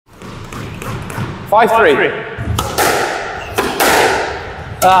5-3.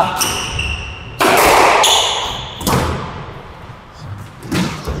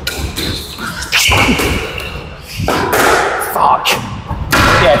 Fuck.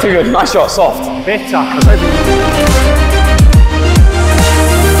 Yeah, too good. Nice shot, soft. Better. I was hoping.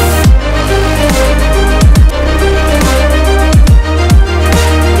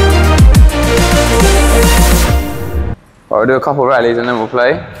 Right, we'll do a couple of rallies and then we'll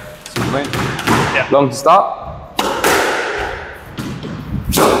play. Yeah. Long to start.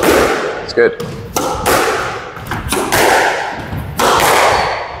 It's good.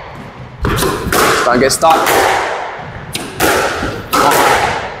 Don't get stuck.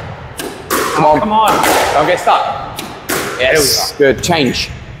 Come on. Come on. Don't get stuck. Yes. Good. Change.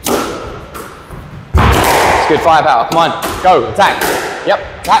 It's good. Firepower. Come on. Go. Attack. Yep.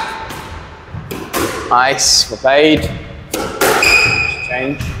 Attack. Nice. We're paid.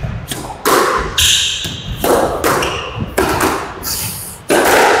 Change.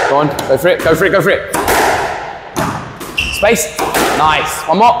 Go on. Go for it. Go for it. Go for it. Space. Nice.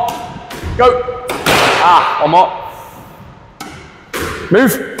 One more. Go. Ah. One more.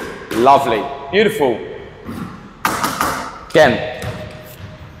 Move. Lovely. Beautiful. Again.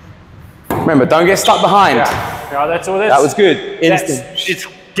 Remember, don't get stuck behind. Yeah, that's all. That was good. Instant. It's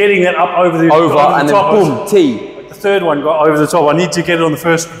getting that up over the and then top. boom, T. The third one got over the top. I need to get it on the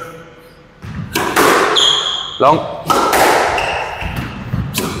first one. Long.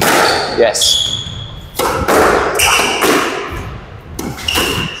 Yes.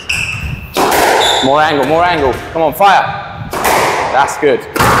 More angle, more angle. Come on, fire. That's good.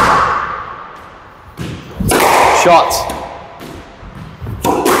 Shot.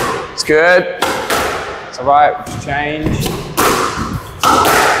 It's good. It's all right. Just change.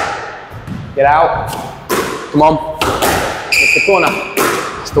 Get out. Come on. It's the corner.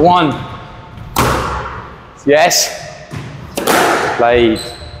 It's the one. Yes. Played.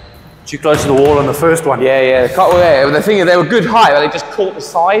 Too close to the wall on the first one. Yeah, yeah. The thing is, they were good height, but they just caught the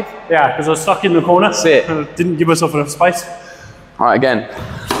side. Yeah, because I was stuck in the corner. That's it. And I didn't give myself enough space. All right, again.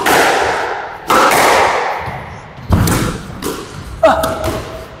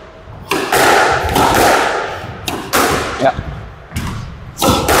 Yeah.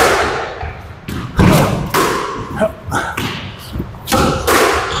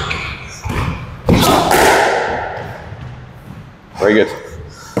 Very good.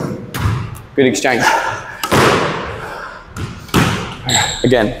 Good exchange.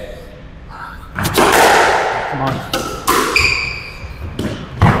 Again. Come on.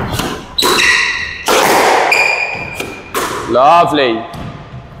 Lovely.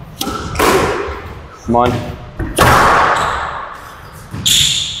 Come on.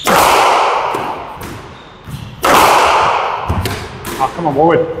 Oh, come on,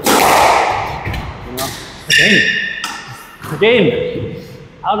 forward. Again.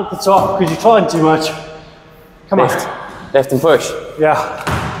 Out at the top, because you're trying too much. Come on. Left and push. Yeah.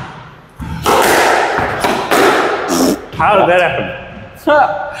 How did that happen?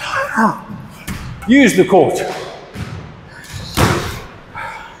 Use the court.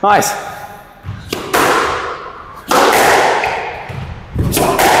 Nice.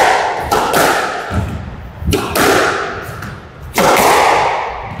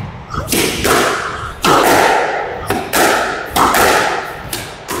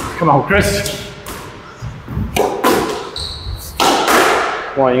 Come on, Chris.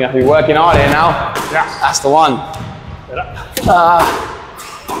 Come on, you're going to be working hard here now. Yeah. That's the one. Come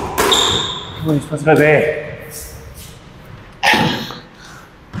on, you're supposed to go there.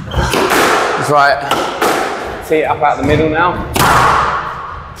 That's right. See it up out the middle now.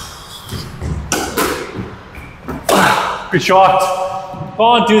 Good shot.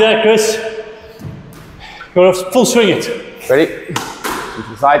 Can't do that, Chris. Got to full swing it. Ready? To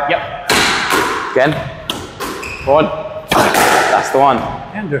the side. Yep. Again. Go on. That's the one.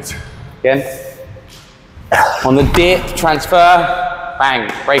 Can do it. Again. On the dip, transfer. Bang.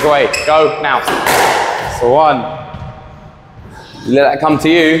 Break away. Go now. That's the one. You let that come to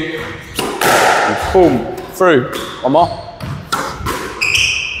you. And boom. Through. One more.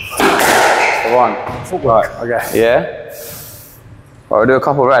 That's the one. Footwork. Okay. Yeah. Right, we'll do a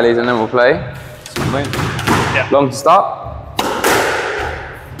couple of rallies and then we'll play. Yeah. Long to start.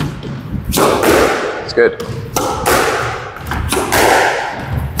 It's good.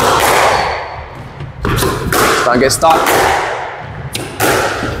 Don't get stuck.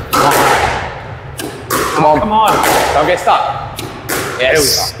 Come on. Come on. Don't get stuck.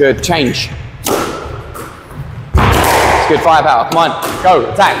 Yes. Good. Change. It's good. Firepower. Come on. Go.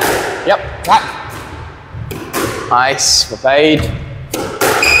 Attack. Yep. Attack. Nice. We're paid.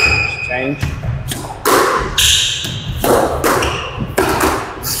 Change.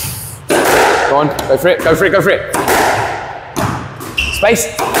 on, go for it, go for it, go for it.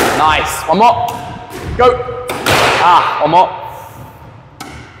 Space. Nice. One more. Go. Ah, one more.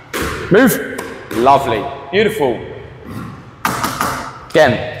 Move. Lovely. Beautiful.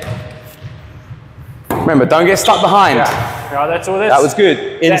 Again. Remember, don't get stuck behind. Yeah, that's all. That was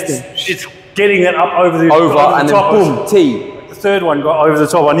good. Instant. It's getting it up over the and the top. then boom, T. The third one got over the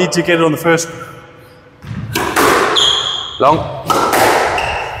top. I need to get it on the first. Long.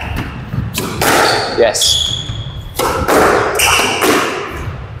 Yes.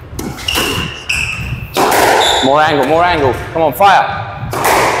 More angle, more angle. Come on, fire.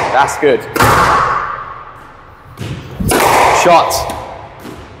 That's good. Shot.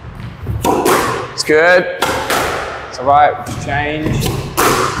 It's good. It's all right, just change.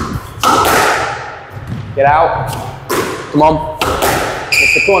 Get out. Come on.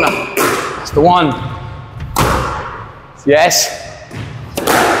 It's the corner. That's the one. Yes.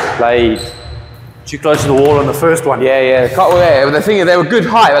 Played. Too close to the wall on the first one. Yeah, yeah. Cut there. But the thing is, they were good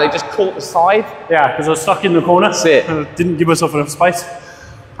height, but they just caught the side. Yeah, because I was stuck in the corner. That's it. And I didn't give myself enough space.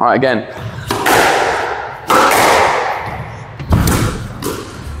 All right, again.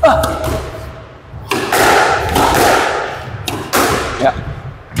 Yeah.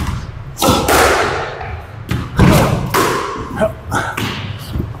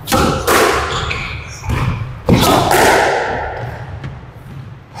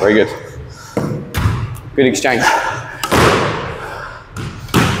 Very good. Good exchange.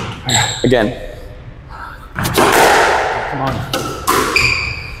 Again. Come on.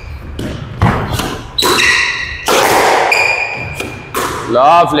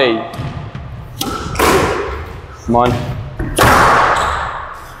 Lovely. Come on.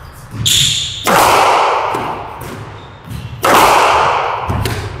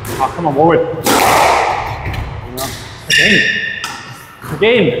 Oh, come on, forward.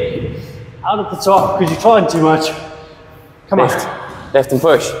 Again. Out at the top, because you're trying too much. Come on. Left and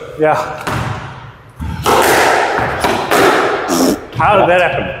push. Yeah. How did that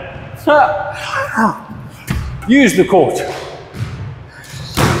happen? Use the court.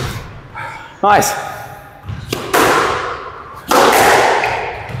 Nice.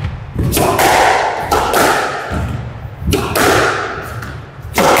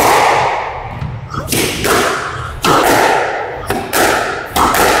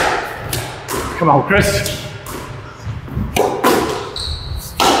 Come on, Chris.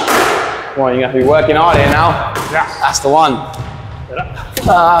 Well, you're going to be working hard here now. Yeah. That's the one.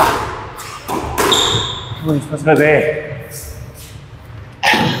 Let's go there.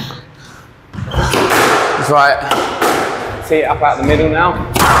 That's right. See it up out the middle now.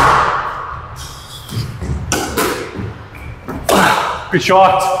 Good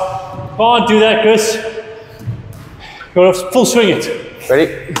shot. Come on, do that, Chris. Go full swing it.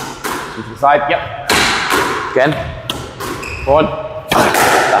 Ready? To the side. Yep. Again. Forward.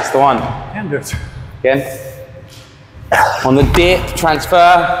 That's the one. Can do it. Again. On the dip, transfer,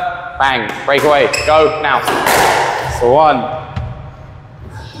 bang, break away, go, now. That's the one.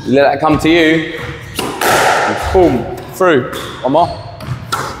 Let that come to you. And boom, through. One more.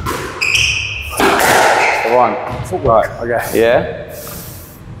 That's the one. Footwork. Okay. Yeah.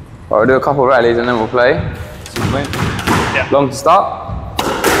 Right, we'll do a couple of rallies and then we'll play. Yeah. Long to start.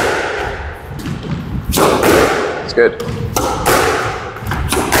 It's good.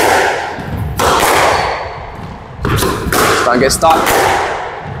 Don't get stuck.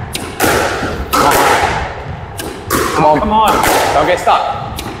 Come on. Come on. Don't get stuck.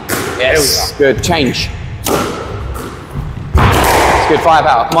 Yes. Good. Change. It's good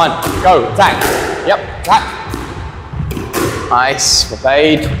firepower. Come on. Go. Attack. Yep. Attack. Nice. Well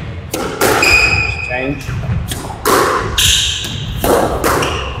played. Change.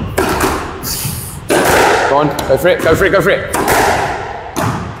 Go on. Go for it. Go for it. Go for it.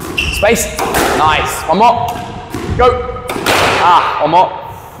 Space. Nice. One more. Go. Ah, one more.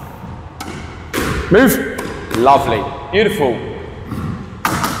 Move. Lovely. Beautiful.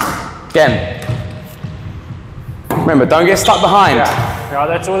 Again. Remember, don't get stuck behind. Yeah,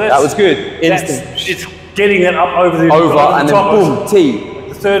 that's all. That was good. Instant. It's getting it up over the and then top. boom, T.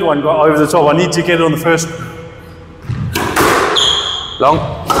 The third one got over the top. I need to get it on the first. Long.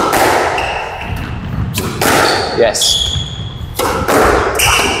 Yes.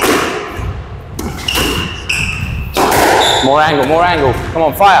 More angle, more angle. Come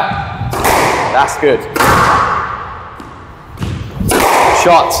on, fire. That's good.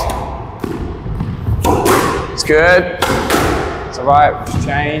 Shot. It's good. It's all right, just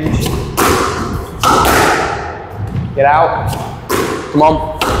change. Get out. Come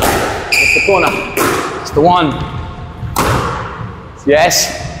on. It's the corner. It's the one.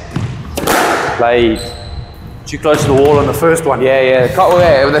 Yes. Played. Too close to the wall on the first one. Yeah, yeah.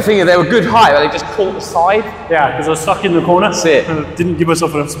 The thing is, they were good height, but they just caught the side. Yeah, because I was stuck in the corner. That's it. And I didn't give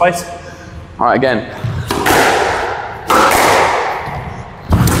myself enough space. All right, again.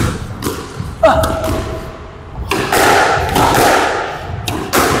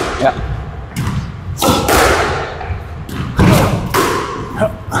 Yeah.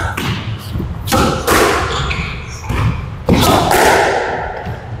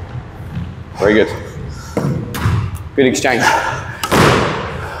 Very good. Good exchange.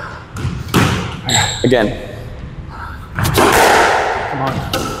 Again. Come on.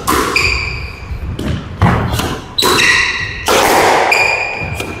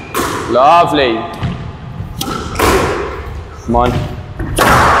 Lovely. Come on.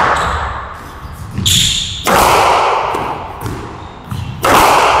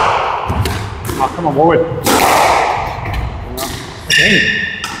 Oh, come on, forward.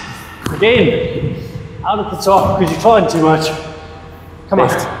 Again. Out at the top, because you're trying too much. Come on.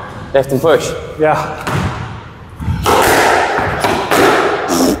 Left and push. Yeah.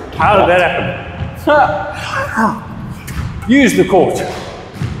 How did that happen? Use the court.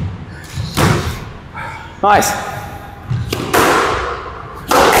 Nice.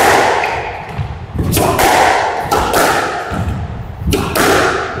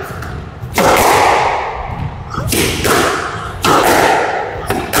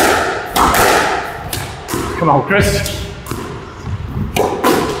 Come on, Chris.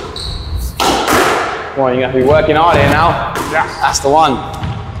 Come on, you're going to be working hard here now. Yeah. That's the one.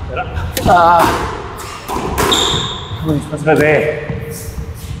 Let's go there.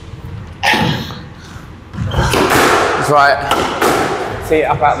 That's right. See it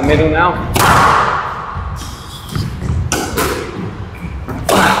up out the middle now.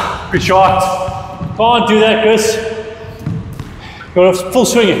 Good shot. Can't do that, Chris. Got to full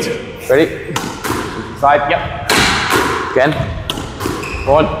swing it. Ready? Side, yep. Again.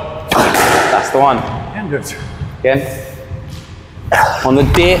 Go on. That's the one. Can do it. Again. On the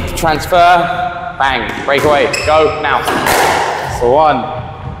dip, transfer, bang, break away, go, now. That's the one.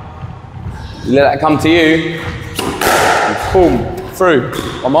 You let that come to you, and boom, through.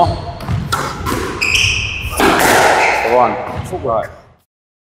 One more. That's the one. Right.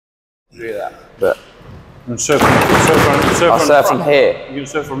 Do that. But And serve, I'll serve from here. You're going to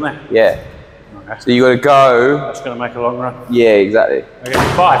serve from there? Yeah. Okay. So you got to go. That's going to make a long run. Yeah, exactly. Okay,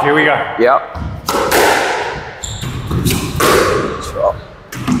 5, here we go. Yep. Shot.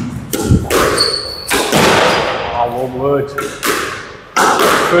 Oh, one word.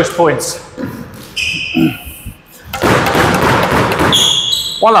 First points.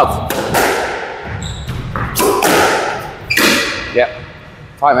 One love. Yep.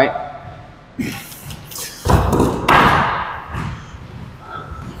 Tight, mate.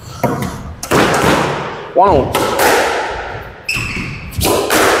 One all.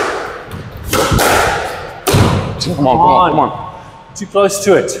 Come on, come on, come on. Too close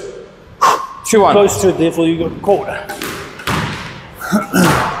to it. 2-1. Close to it, therefore you got caught.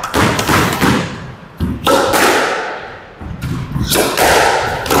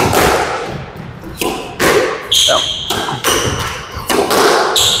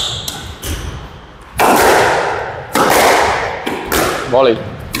 Volley.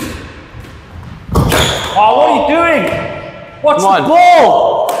 Oh, what are you doing? Watch Come the on.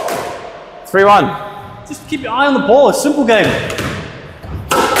 ball. 3-1. Just keep your eye on the ball. It's a simple game.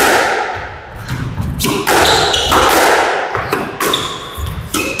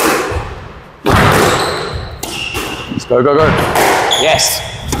 Let's go, go, go. Yes.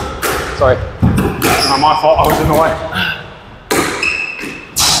 Sorry. Not my fault. I was in the way.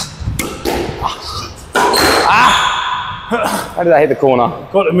 How did that hit the corner?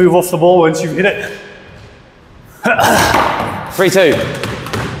 Got to move off the ball once you've hit it. 3-2.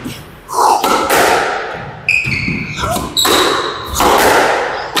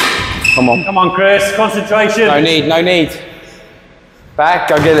 Come on. Come on, Chris. Concentration. No need, no need. Back,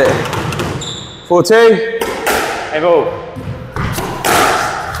 go get it. 4-2. Hey, ball.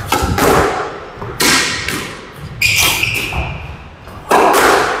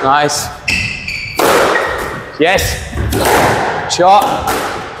 Nice. Yes. Shot.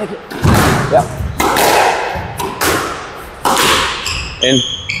 Take it. Yep. In.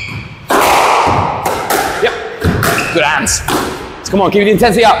 Yep. Good hands. Come on, keep the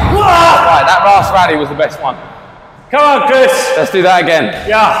intensity up. Right, that last rally was the best one. Come on, Chris. Let's do that again.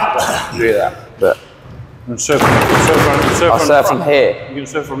 Yeah. Do that. But And serve, I'll serve from here. You're going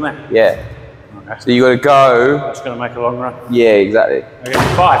to serve from there? Yeah. Okay. So you got to go. That's going to make a long run. Yeah, exactly. Okay,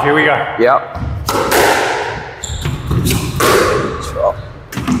 5, here we go. Yep. Shot.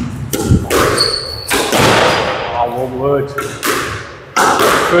 Oh, one word.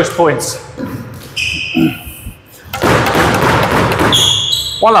 First points.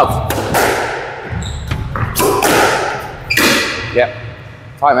 One love. Yep.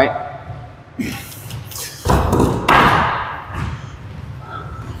 Tight, mate.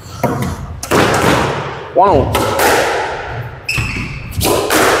 One all.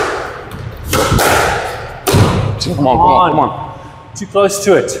 Come on, come on. Too close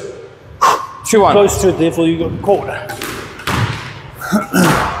to it. 2-1. Close to it, therefore you got caught.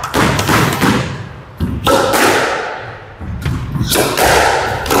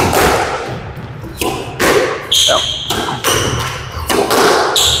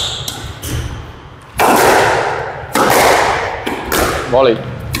 Volley.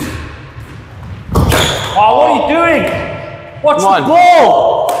 Oh, what are you doing? Watch the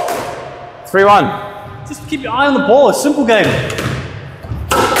ball. 3-1. Just keep your eye on the ball. It's a simple game.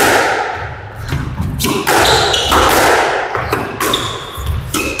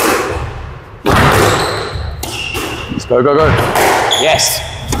 Let's go, go, go. Yes.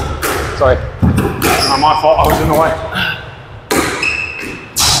 Sorry. Not my fault. I was in the way.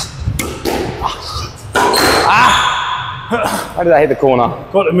 How did I hit the corner?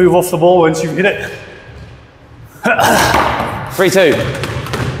 Got to move off the ball once you've hit it. 3-2.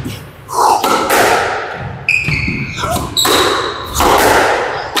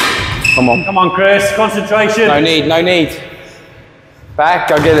 Come on. Come on, Chris. Concentration. No need, no need. Back,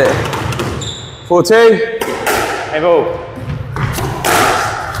 go get it. 4-2. Hey, ball.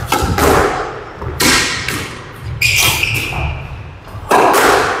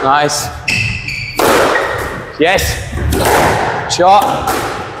 Nice. Yes. Shot.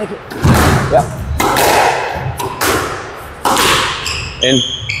 Take it. Yep. In.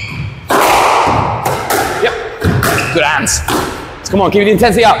 Yep. Good hands. Come on, keep the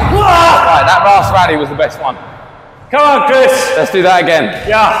intensity up. Right, that last rally was the best one. Come on, Chris. Let's do that again.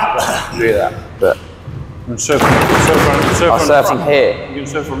 Yeah. Do that. But Surf I'll surf from here. You can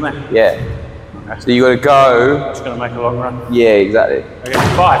surf from there. Yeah. Okay. So you got to go. It's going to make a long run. Yeah, exactly. Okay,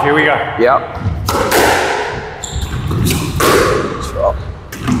 5. Here we go. Yep. Shot.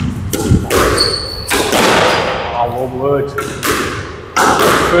 Oh, one word.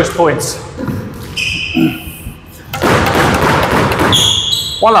 First points.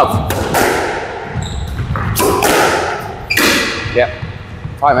 One love. Yep.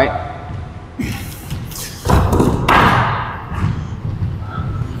 Hi, mate.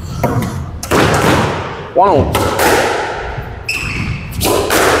 One all.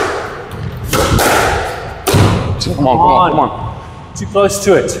 Come on, come on, come on. Too close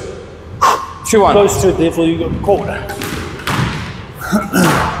to it. 2-1. Close to it, therefore you got caught.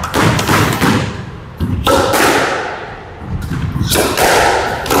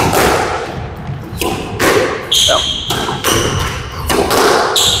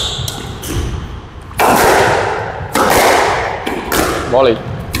 Volley.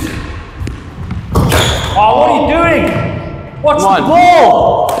 Oh, what are you doing? Watch the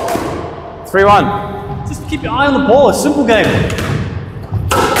ball. 3-1. Just keep your eye on the ball. It's a simple game.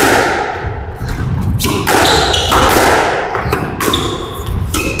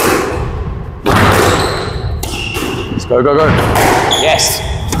 Let's go, go, go. Yes.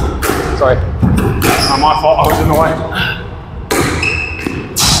 Sorry. Not my fault. I was in the way.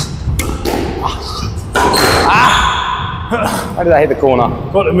 How did I hit the corner?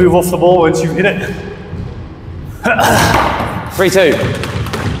 Got to move off the ball once you've hit it. 3-2.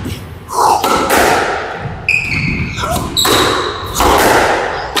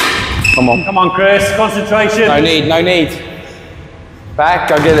 Come on. Come on, Chris. Concentration. No need, no need. Back,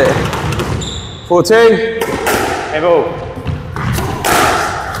 go get it. 4-2. Hey, ball.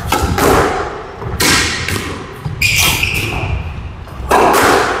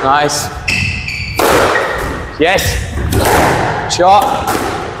 Nice. Yes. Shot.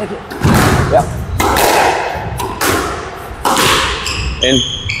 Take it. Yep. In.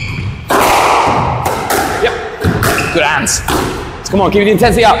 Yep. Good hands. Come on, keep the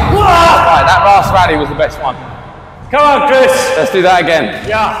intensity up. Right, that last rally was the best one. Come on, Chris. Let's do that again.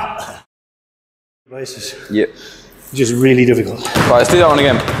 Yeah. Bases. Yep. Just really difficult. Right, let's do that one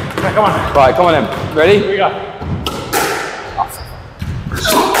again. Okay, come on. Right, come on then. Ready? Here we go.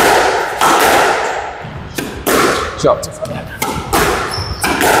 Shot.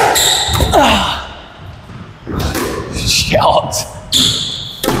 Shot.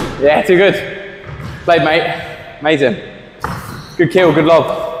 Yeah, too good. Played, mate. Amazing. Good kill, good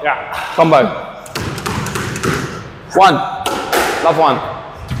lob. Yeah. Combo. 1. Love 1.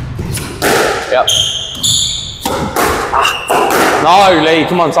 Yep. No, Lee,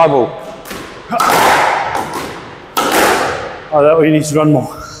 come on, side ball. Oh, that way you need to run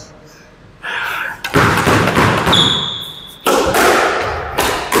more.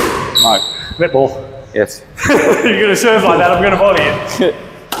 No. Bit more. Yes. You're going to serve like that, I'm going to volley it.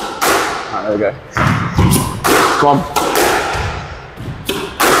 Alright, there we go. Come on.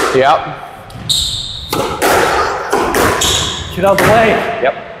 Yep. Get out of the way.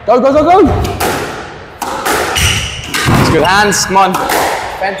 Yep. Go, go, go, go! That's good hands, come on.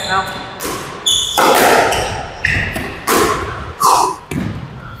 Bend now.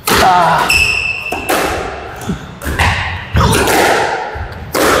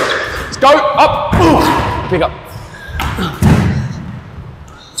 Let's go, up! Pick up.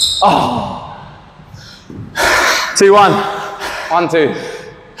 Oh. 2, 1. 1, 2.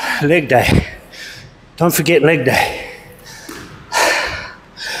 Leg day. Don't forget leg day.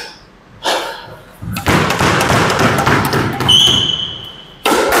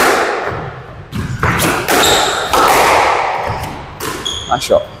 Nice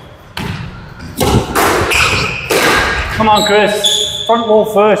shot. Come on, Chris. Front wall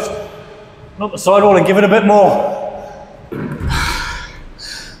first. Not the side wall and give it a bit more.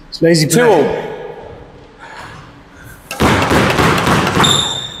 It's lazy play. 2 all.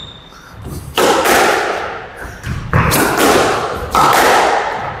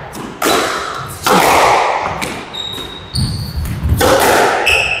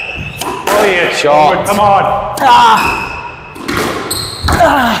 Oh yeah, Shot. come on.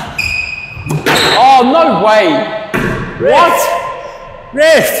 Oh, no way! What?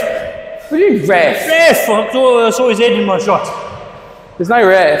 Ref! What do you mean ref? Ref! I saw his head in my shot. There's no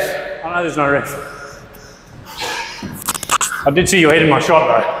ref. I know there's no ref. I did see your head in my shot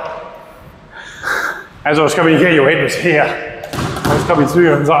though. As I was coming here, your head was here. I was coming through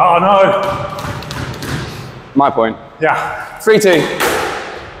and I was like, oh no. My point. Yeah. 3, 2.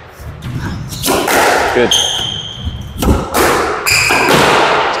 Good.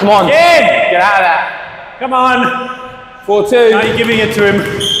 Come on. Again! Get out of that. Come on. 4, 2. Now you're giving it to him.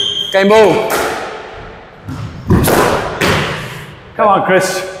 Game ball. Come on,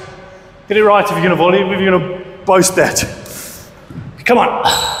 Chris. Get it right if you're going to volley, if you're going to boast that. Come on.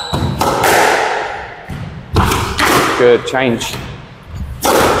 Good, change.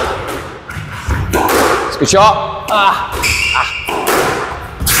 It's a good shot.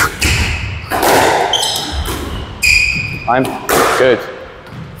 Time. Good.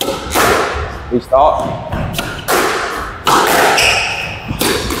 Restart.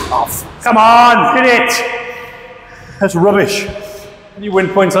 Off. Come on, hit it. That's rubbish. How do you win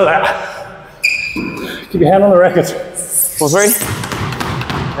points like that? Keep your hand on the racket. 4, 3.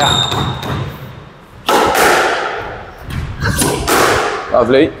 Yeah.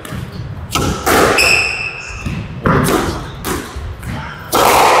 Lovely.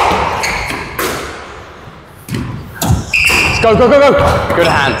 Let's go, go, go, go. Good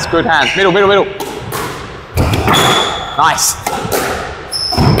hands, good hands. Middle, middle, middle. Nice.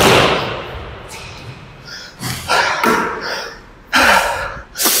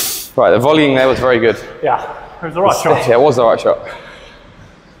 Right, the volleying there was very good. Yeah, it was the right shot. Yeah, it was the right shot.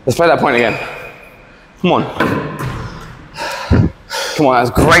 Let's play that point again. Come on. Come on,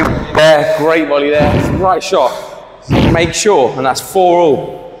 that's great there, great volley there. It's the right shot. Make sure, and that's 4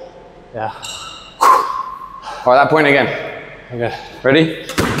 all. Yeah. All right, that point again. Okay. Ready?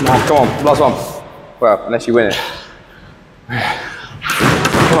 No. Come on, last one. Well, unless you win it.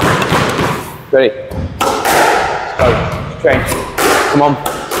 Come on. Ready? Let's go. Change. Come on.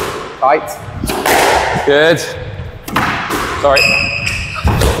 Tight. Good. Sorry.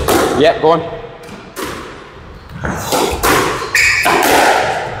 Yeah, go on.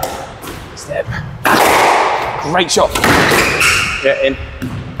 Step. Great shot. Get in.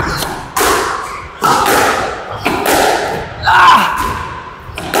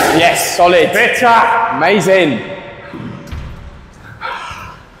 Yes, solid. Better. Amazing.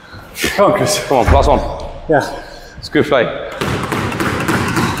 Come on, Chris. Come on, last one. Yeah. It's good play.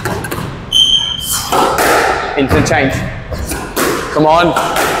 Into the change. Come on.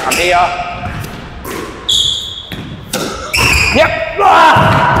 I'm here. Yep.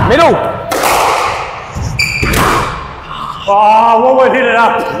 Ah! Middle. Oh, one way, hit it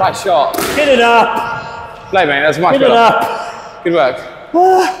up. Nice shot. Hit it up. Play, mate. That's much Hit better. it up. Good work.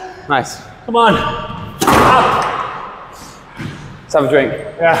 Nice. Come on. Up. Let's have a drink.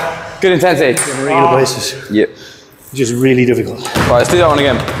 Yeah. Good intensity. Regular basis. Yep. Just really difficult. Right, let's do that one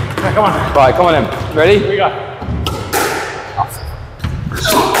again. Yeah, come on. Right, come on in. Ready? Here we go.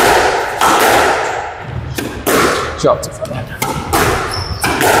 Shot.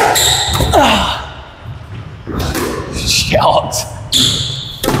 Shot.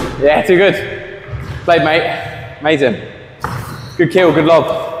 Yeah, too good. Played, mate. Amazing. Good kill, good lob.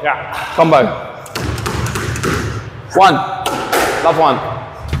 Yeah. Combo. One. Love one.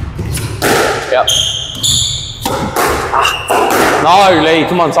 Yep. No, Lee,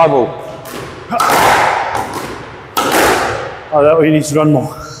 come on, side ball. Oh, that way you need to run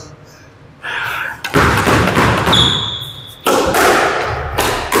more.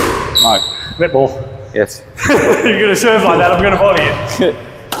 No. Bit more. Yes. You're going to serve like that, I'm going to volley it.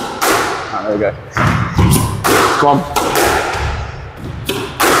 Right, there we go. Come on.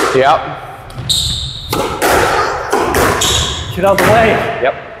 Yep. Get out of the way.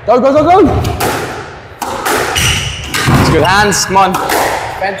 Yep. Go, go, go, go. It's good hands. Come on.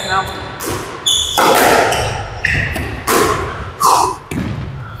 Bench now.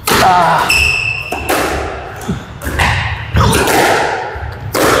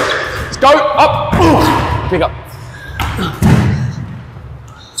 Let's go. Up. Pick up.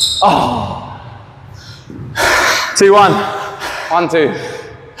 Oh. 2-1. 1-2.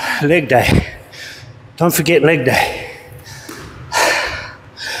 Leg day. Don't forget leg day.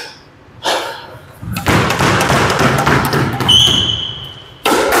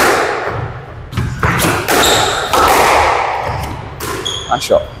 Nice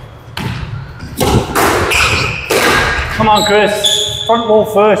shot. Come on, Chris. Front wall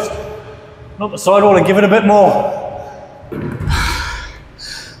first. Not the side wall, and give it a bit more.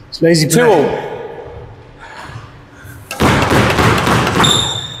 It's lazy play. 2-all.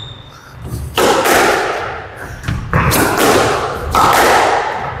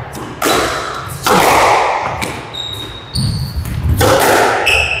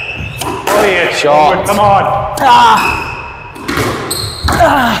 Oh yeah, Shot. come on.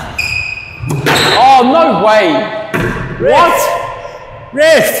 Oh, no way. What?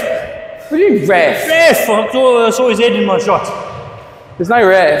 Ref. What do you ref? Ref. I saw his head in my shot. There's no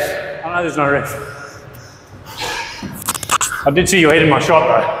ref. I know there's no ref. I did see your head in my shot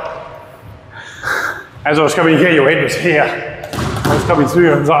though. As I was coming here, your head was here. I was coming through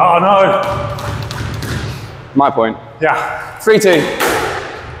and I was like, oh no. My point. Yeah. 3-2.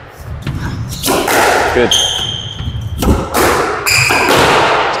 Good.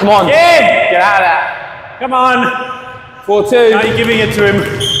 Come on. Yeah. Get out of that. Come on. 4-2. Now you're giving it to him.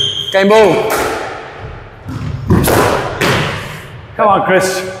 Game ball. Come on,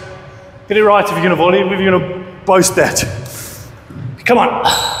 Chris. Get it right if you're going to volley, if you're going to boast that. Come on.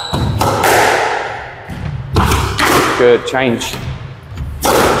 Good, change.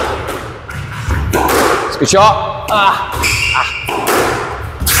 It's a good shot.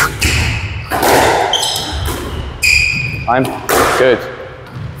 Time. Good.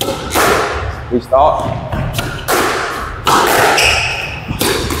 Restart.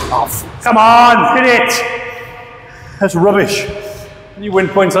 Oh, Come on, hit it. That's rubbish. You win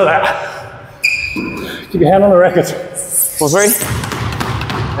points like that. Keep your hand on the racket. 4-3.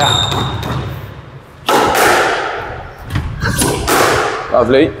 Yeah.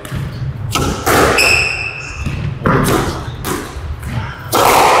 Lovely.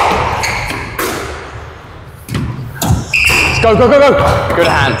 Let's go, go, go, go. Good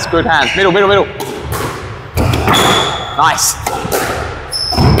hands, good hands. Middle, middle, middle. Nice.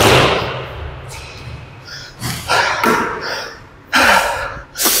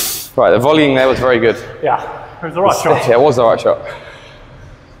 Right, the volleying there was very good. Yeah, it was the right shot. Yeah, it was the right shot.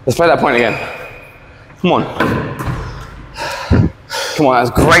 Let's play that point again. Come on. Come on,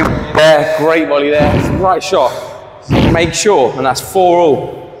 that's great there, great volley there. It's the right shot. Make sure, and that's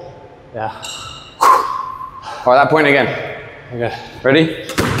 4-all. Yeah. All right, that point again. Okay. Ready?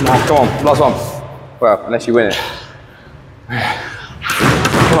 No. Come on, last one. Well, unless you win it.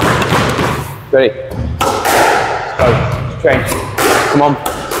 Come on. Ready? Let's go. Change. Come on.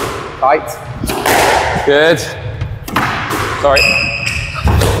 Tight. Good. Sorry.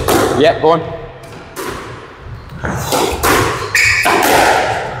 Yeah, go on.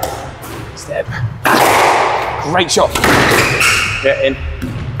 Step. Great shot. Get in.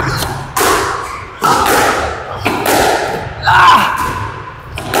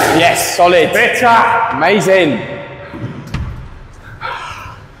 Yes, solid. Better. Amazing.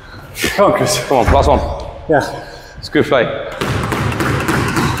 Come on, Chris. Come on, last one. Yeah. It's good play.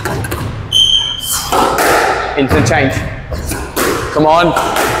 Into the change. Come on.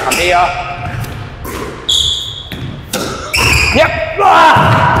 I'm here. Yep.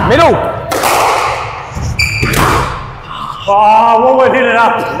 Middle. Oh, what would hit it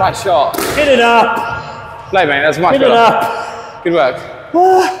up? Nice shot. Hit it up. Play, mate. That's much Hit better. it up. Good work.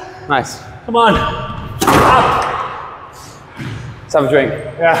 Nice. Come on. Up. Let's have a drink.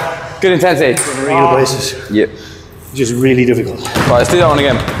 Yeah. Good intensity. Regular basis. Yep. Just really difficult. Right, let's do that one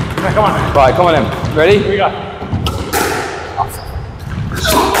again. Okay, come on. Right, come on then. Ready? Here we go.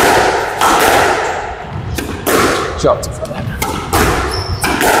 Shot.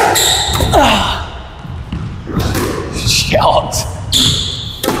 Shot.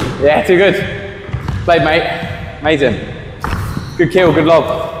 Yeah, too good. Played, mate. Amazing. Good kill, good lob.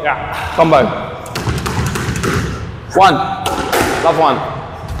 Yeah. Combo. One. Love one.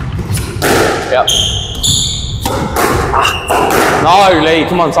 Yep. No, Lee,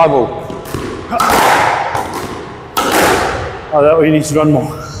 come on, side ball. Oh, that way you need to run more.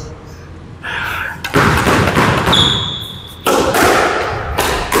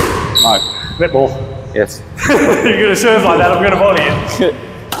 No. A bit more. Yes. You're going to serve like that, I'm going to volley it.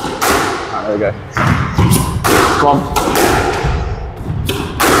 Right, there we go. Come on.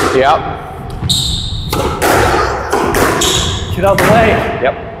 Yep. Get out of the way.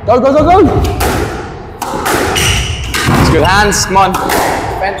 Yep. Go, go, go, go. It's good hands. Come on.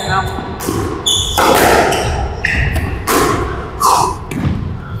 Bend now.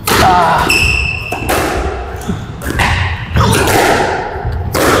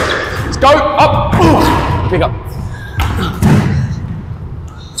 Let's go. Up. Pick up.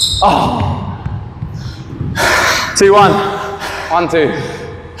 Oh. 2-1.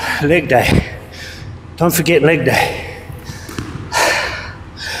 1-2. Leg day. Don't forget leg day.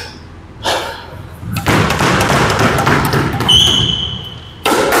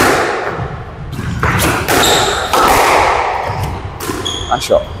 Nice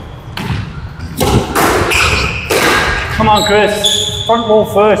shot. Come on, Chris. Front wall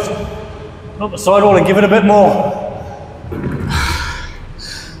first. Not the side wall and give it a bit more.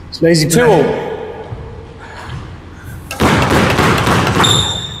 It's lazy. 2-all.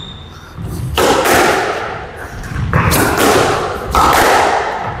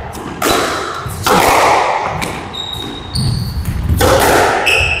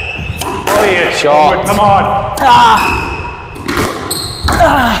 Oh yeah, Shot. come on.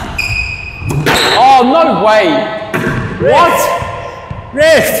 Oh, no way. What?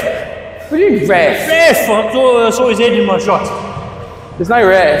 Ref! What do you mean ref? Ref! I saw his head in my shot. There's no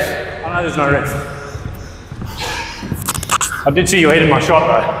ref. I know there's no ref. I did see your head in my shot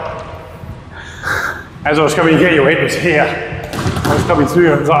though. As I was coming here, your head was here. I was coming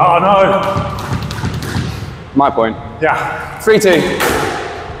through and I was like, oh no. My point. Yeah. 3-2.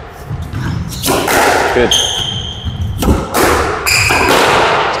 Good.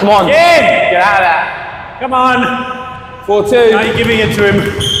 Come on. Again! Get out of that. Come on! 4-2. Now you're giving it to him.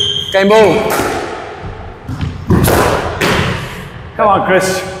 Game ball. Come on,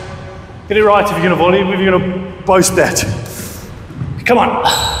 Chris. Get it right if you're going to volley, if you're going to boast that. Come on.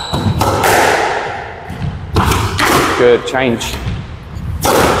 Good, change.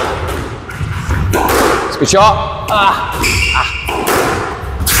 It's a good shot.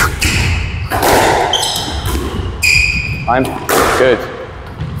 Time. Good.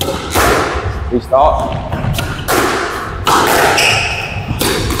 Restart.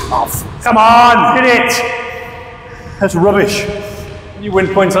 Off. Come on, hit it. That's rubbish. You win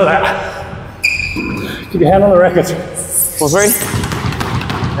points like that. Keep your hand on the racket. 4-3.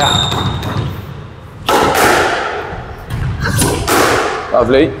 Yeah.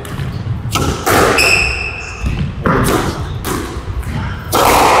 Lovely.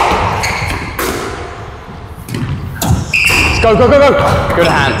 Let's go, go, go, go. Good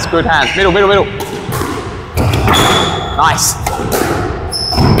hands, good hands. Middle, middle, middle. Nice.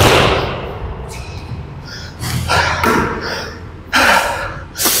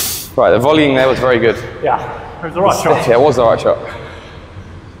 Right, the volleying there was very good. Yeah, it was the right shot. Yeah, it was the right shot.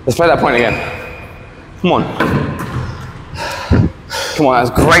 Let's play that point again. Come on. Come on,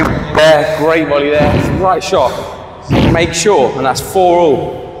 that's great there, great volley there. It's the right shot. Make sure, and that's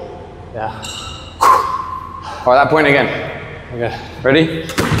 4-all. Yeah. All right, that point again. Okay. Ready?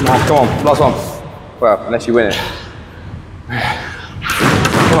 No, come on, last one. Well, unless you win it.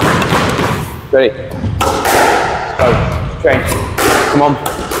 Come on. Ready? Let's go. Change. Come on.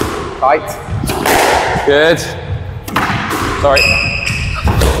 Tight. Good. Sorry.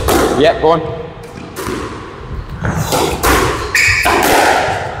 Yeah, go on.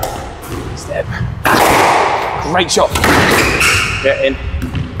 Step. Great shot. Get in.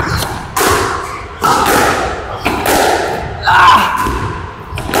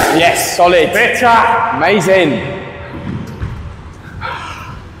 Yes, solid. Better. Amazing.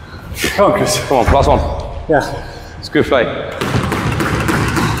 Come on, Chris. Come on, last one. Yeah. It's good play.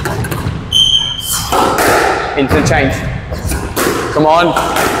 Into the change. Come on.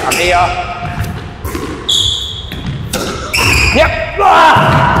 I'm here. Yep.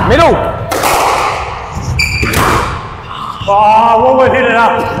 Ah! Middle. Oh, one way, hit it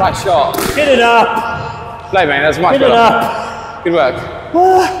up. Nice shot. Hit it up. Play, mate. That's much Hit better. it up. Good work.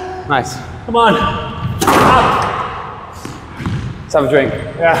 Nice. Come on. Up. Let's have a drink.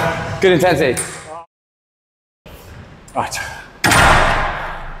 Yeah. Good intensity. Right.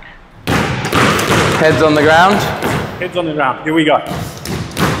 Heads on the ground. Heads on the ground. Here we go.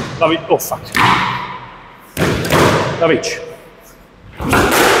 Love it. Oh, fuck. Love each.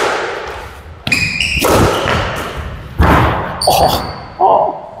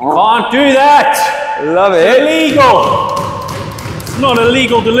 Can't do that. Love It's it. illegal. It's not a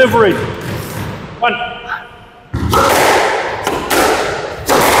legal delivery. One.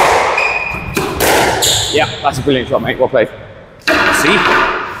 Yeah, that's a brilliant shot, mate. Well played. See?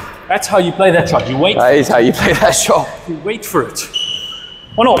 That's how you play that shot. You wait. That is how you play that shot. You wait for it.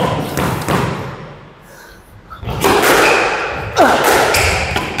 1-0.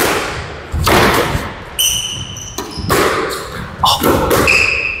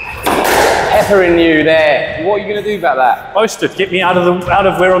 Peppering you there. What are you going to do about that? Post it. Get me out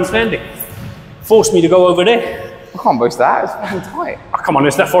of where I'm standing. Force me to go over there. I can't boast that. It's fucking tight. Oh, come on,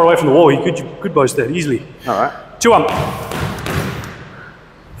 it's that far away from the wall. You could boast that easily. All right. 2-1.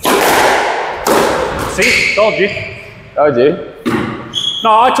 See? Told you. Told you.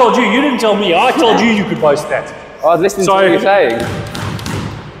 No, I told you. You didn't tell me. I told you you could boast that. I was listening to what you were saying.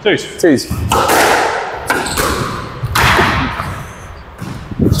 Twos. Twos.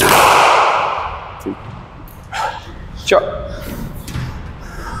 Two. Shot.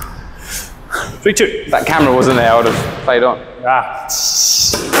 3-2. If that camera wasn't there, I would have played on. Ah.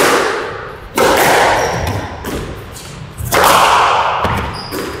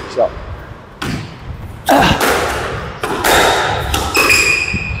 Shot.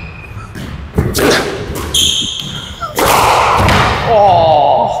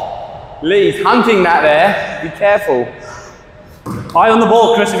 Oh, Lee's hunting that there. Be careful. Eye on the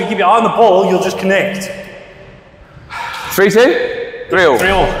ball, Chris. If you keep your eye on the ball, you'll just connect. 3-2? 3-all.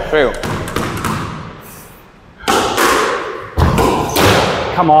 3-all. 3-all.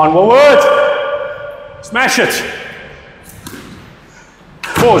 Come on, Woolward. Smash it.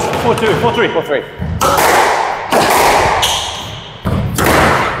 4s. 4-2. 4-3. 4-3.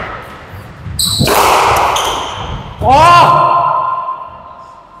 Oh!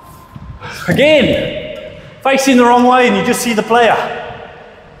 Again. Facing the wrong way and you just see the player.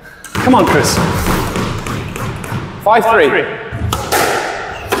 Come on, Chris. 5-3.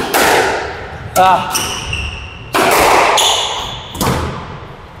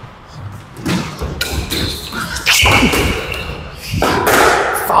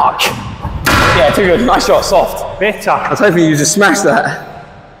 Fuck. Yeah, too good. Nice shot, soft. Better. I was hoping you just smashed that.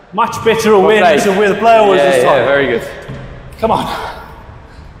 Much better awareness of where the player was this time. Yeah, very good. Come on.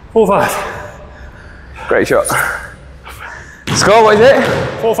 4-5. Great shot. Score, what is it?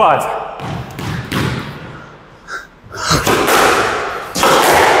 4-5.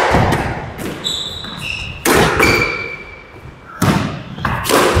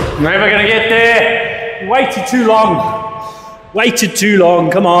 Never gonna get there. You waited too long. Waited too long.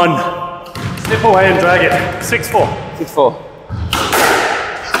 Come on. Step away and drag it. 6-4. 6-4.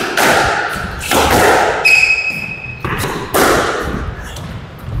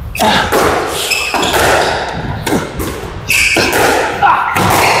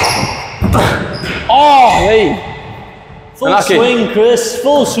 Oh, Lee. Full Unlucky. swing, Chris.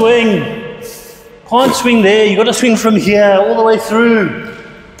 Full swing. Can't swing there. You got to swing from here all the way through.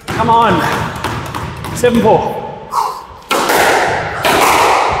 Come on. 7-4.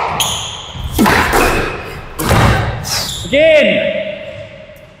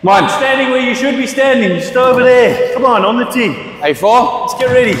 Again. Mine. Standing where you should be standing. Just over there. Come on the tee. A4. Let's get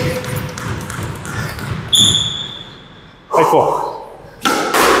ready. 8-4.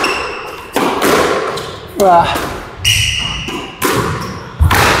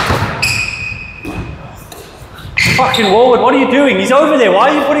 Fucking Woolward, what are you doing? He's over there. Why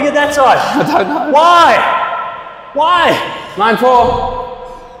are you putting it that side? I don't know. Why? Why?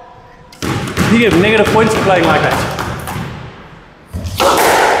 9-4. You get negative points for playing like that.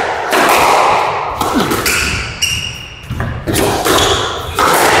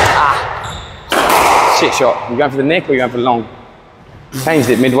 Shit shot. You going for the neck or you going for the long? Changed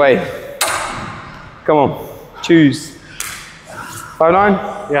it midway. Come on. Choose.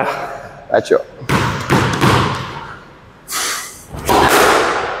 5-9? Yeah. That's shot.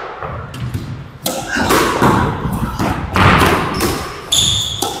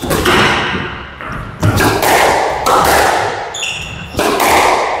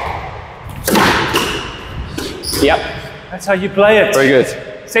 Yep. That's how you play it. Very good.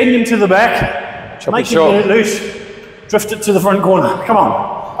 Send him to the back. Chop Make it him short. get it loose. Drift it to the front corner. Come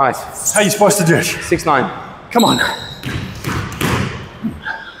on. Nice. That's how you're supposed to do it. 6-9. Come on.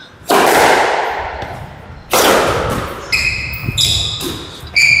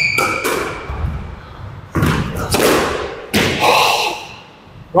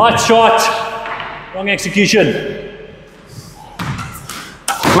 Right shot. Wrong execution.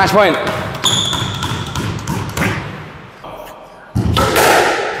 Match point.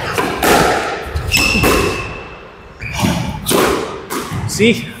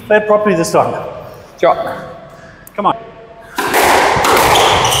 See? Play it properly this time. Shot. Come on.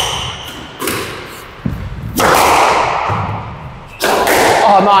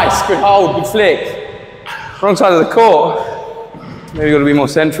 Oh, nice. Good hold. Good flick. Wrong side of the court. Maybe you got to be more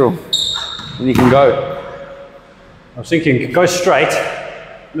central. And you can go. I was thinking, go straight.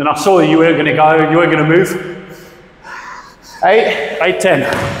 And then I saw you weren't going to go, you weren't going to move. 8. 8-10.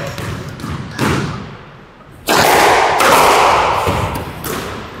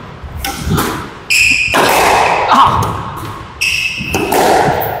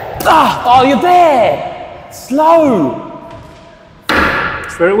 Oh, you're there. Slow.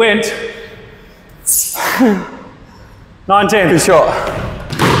 That's where it went. 9-10. Good shot.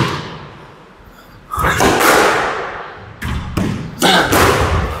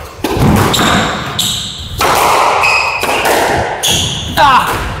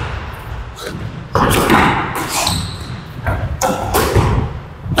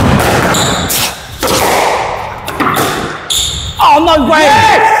 Oh, no way!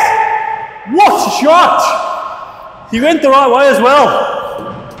 Yes! What a shot! He went the right way as well.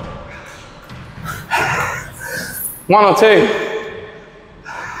 1 or 2?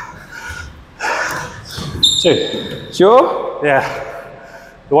 2. Sure? Yeah.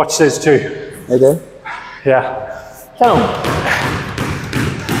 The watch says 2. Okay. Yeah. Tell him.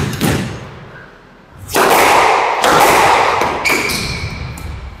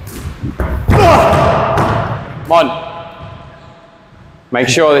 Come on. Make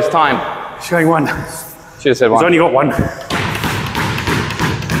sure this time. Showing 1. Should have said 1. He's only got 1.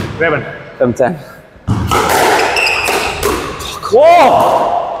 11. 7-10. Whoa!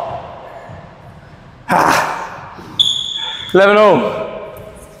 11 all.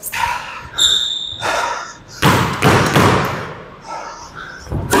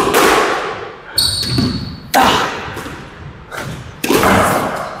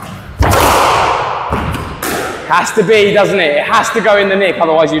 Has to be, doesn't it? It has to go in the nick,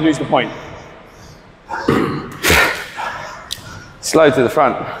 otherwise you lose the point. Slow to the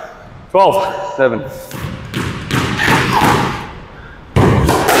front. 12. 7.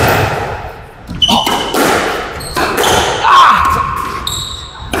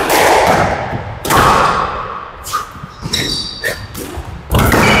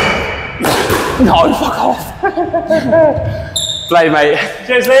 No, fuck off. Play, mate.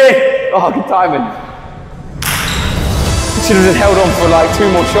 Cheers, Lee. Oh, good timing. Should have just held on for like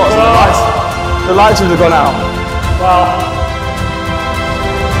 2 more shots. The lights would have gone out. Well,